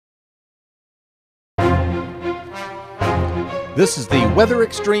This is the Weather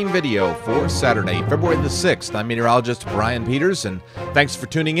Extreme video for Saturday, February the 6th. I'm meteorologist Brian Peters, and thanks for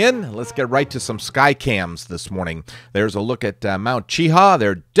tuning in. Let's get right to some sky cams this morning. There's a look at Mount Cheehaw.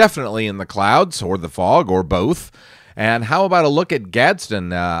 They're definitely in the clouds, or the fog, or both. And how about a look at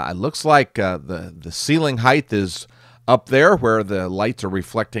Gadsden? It looks like the ceiling height is up there where the lights are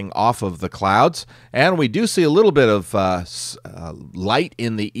reflecting off of the clouds. And we do see a little bit of light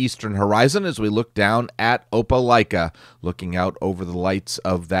in the eastern horizon as we look down at Opelika, looking out over the lights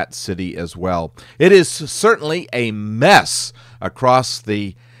of that city as well. It is certainly a mess across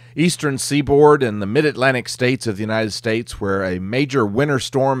the eastern seaboard and the mid-Atlantic states of the United States, where a major winter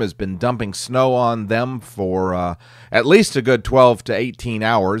storm has been dumping snow on them for at least a good 12 to 18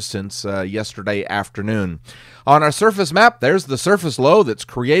 hours since yesterday afternoon. On our surface map, there's the surface low that's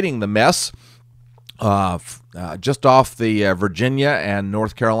creating the mess just off the Virginia and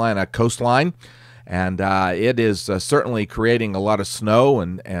North Carolina coastline. And it is certainly creating a lot of snow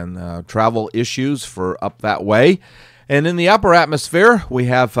and travel issues for up that way. And in the upper atmosphere, we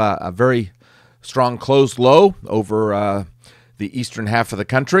have a very strong closed low over the eastern half of the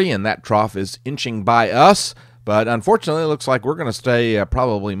country, and that trough is inching by us. But unfortunately, it looks like we're going to stay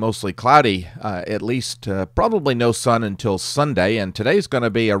probably mostly cloudy, at least probably no sun until Sunday. And today's going to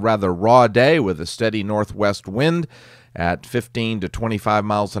be a rather raw day with a steady northwest wind at 15 to 25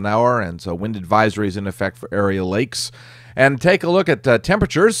 miles an hour, and so wind advisories in effect for area lakes. And take a look at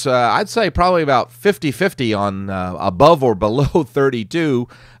temperatures. I'd say probably about 50-50 on above or below 32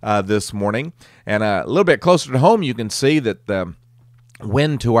 this morning. And a little bit closer to home, you can see that the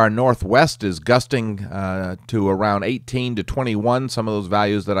wind to our northwest is gusting to around 18 to 21, some of those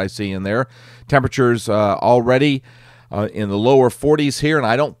values that I see in there. Temperatures already in the lower 40s here, and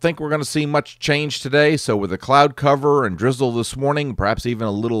I don't think we're going to see much change today. So with a cloud cover and drizzle this morning, perhaps even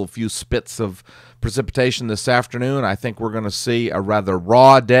a few spits of precipitation this afternoon, I think we're going to see a rather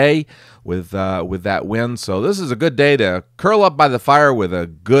raw day with that wind. So this is a good day to curl up by the fire with a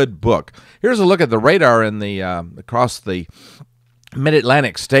good book. Here's a look at the radar in the across the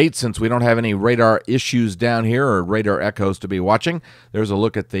mid-Atlantic states, since we don't have any radar issues down here or radar echoes to be watching. There's a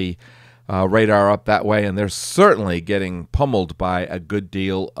look at the radar up that way, and they're certainly getting pummeled by a good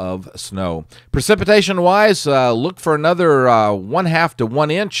deal of snow. Precipitation-wise, look for another 1/2 to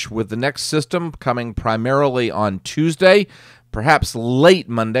 1 inch with the next system coming primarily on Tuesday. Perhaps late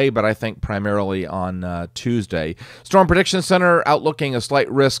Monday, but I think primarily on Tuesday. Storm Prediction Center outlooking a slight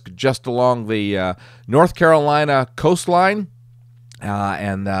risk just along the North Carolina coastline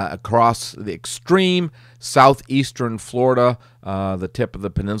and across the extreme southeastern Florida, the tip of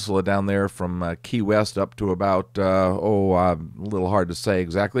the peninsula down there from Key West up to about, a little hard to say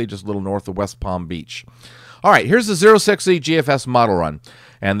exactly, just a little north of West Palm Beach. All right, here's the 06Z GFS model run.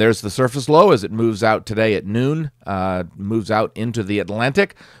 And there's the surface low as it moves out today at noon, moves out into the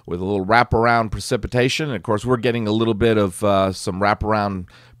Atlantic with a little wraparound precipitation. And of course, we're getting a little bit of some wraparound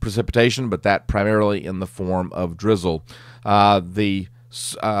precipitation, but that primarily in the form of drizzle. The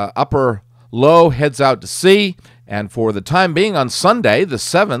upper low heads out to sea, and for the time being on Sunday, the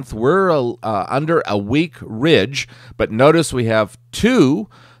 7th, we're under a weak ridge, but notice we have two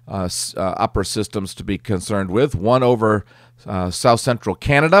upper systems to be concerned with, one over south central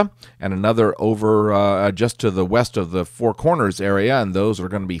Canada and another over just to the west of the Four Corners area, and those are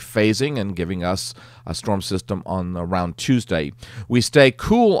going to be phasing and giving us a storm system on around Tuesday. We stay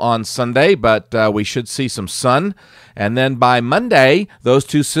cool on Sunday, but we should see some sun, and then by Monday, those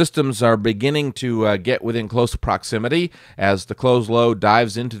two systems are beginning to get within close proximity as the closed low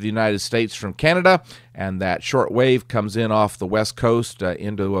dives into the United States from Canada, and that short wave comes in off the west coast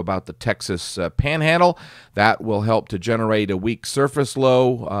into about the Texas panhandle. That will help to generate a weak surface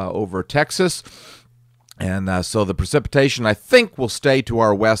low over Texas. And so the precipitation, I think, will stay to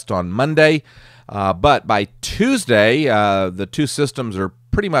our west on Monday. But by Tuesday, the two systems are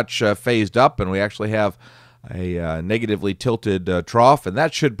pretty much phased up, and we actually have a negatively tilted trough, and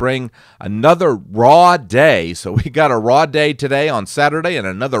that should bring another raw day. So we got a raw day today on Saturday and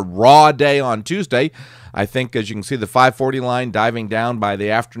another raw day on Tuesday. I think, as you can see, the 540 line diving down by the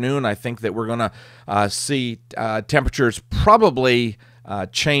afternoon. I think that we're going to see temperatures probably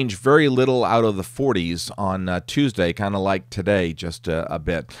change very little out of the 40s on Tuesday, kind of like today, just a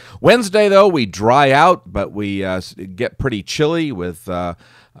bit. Wednesday, though, we dry out, but we get pretty chilly with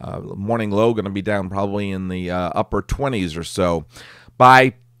morning low going to be down probably in the upper 20s or so.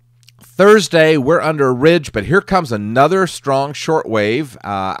 By Thursday, we're under a ridge, but here comes another strong short wave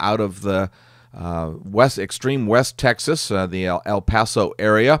out of the extreme West Texas, the El Paso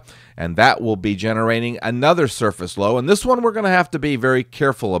area, and that will be generating another surface low. And this one we're going to have to be very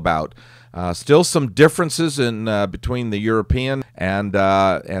careful about. Still some differences in between the European and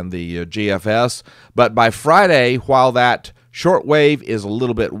the GFS, but by Friday, while that short wave is a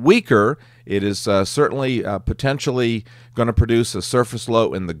little bit weaker, it is certainly potentially going to produce a surface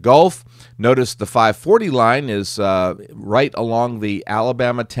low in the Gulf. Notice the 540 line is right along the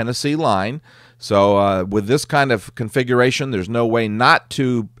Alabama-Tennessee line. So with this kind of configuration, there's no way not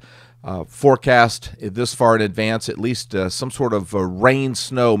to forecast this far in advance, at least some sort of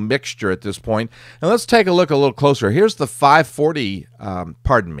rain-snow mixture at this point. And let's take a look a little closer. Here's the 540,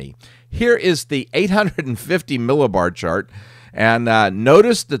 Here is the 850 millibar chart. And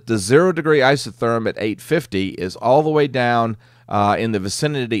notice that the 0-degree isotherm at 850 is all the way down in the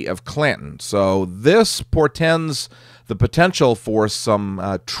vicinity of Clanton. So this portends the potential for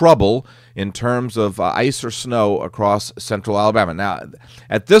some trouble in terms of ice or snow across central Alabama. Now,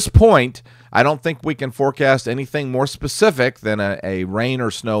 at this point, I don't think we can forecast anything more specific than a rain or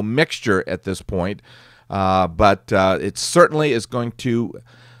snow mixture at this point, but it certainly is going to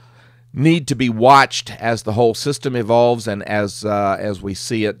need to be watched as the whole system evolves and as we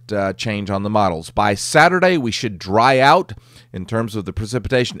see it change on the models. By Saturday, we should dry out in terms of the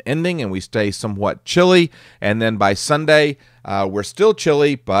precipitation ending, and we stay somewhat chilly. And then by Sunday, we're still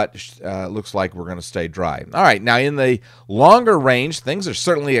chilly, but looks like we're going to stay dry. All right, now in the longer range, things are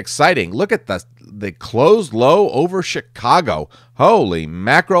certainly exciting. Look at the closed low over Chicago. Holy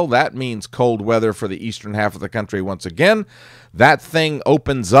mackerel, that means cold weather for the eastern half of the country once again. That thing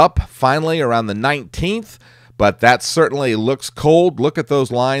opens up finally around the 19th, but that certainly looks cold. Look at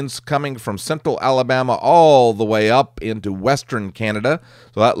those lines coming from central Alabama all the way up into western Canada.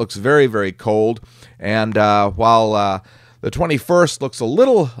 So that looks very, very cold. And while the 21st looks a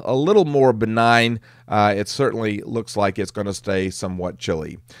little more benign, it certainly looks like it's going to stay somewhat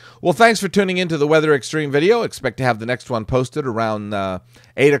chilly. Well, thanks for tuning into the Weather Extreme video. Expect to have the next one posted around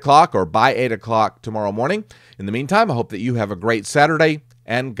 8 o'clock or by 8 o'clock tomorrow morning. In the meantime, I hope that you have a great Saturday,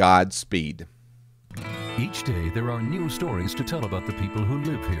 and Godspeed. Each day, there are new stories to tell about the people who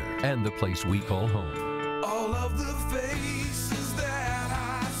live here and the place we call home. All of the faces that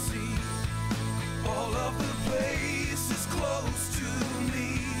I see, all of the places close to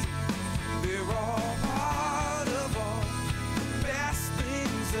me, they're all part of all the best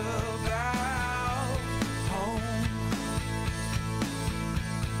things about home.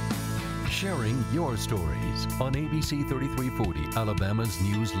 Sharing your stories on ABC 3340, Alabama's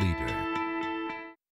news leader.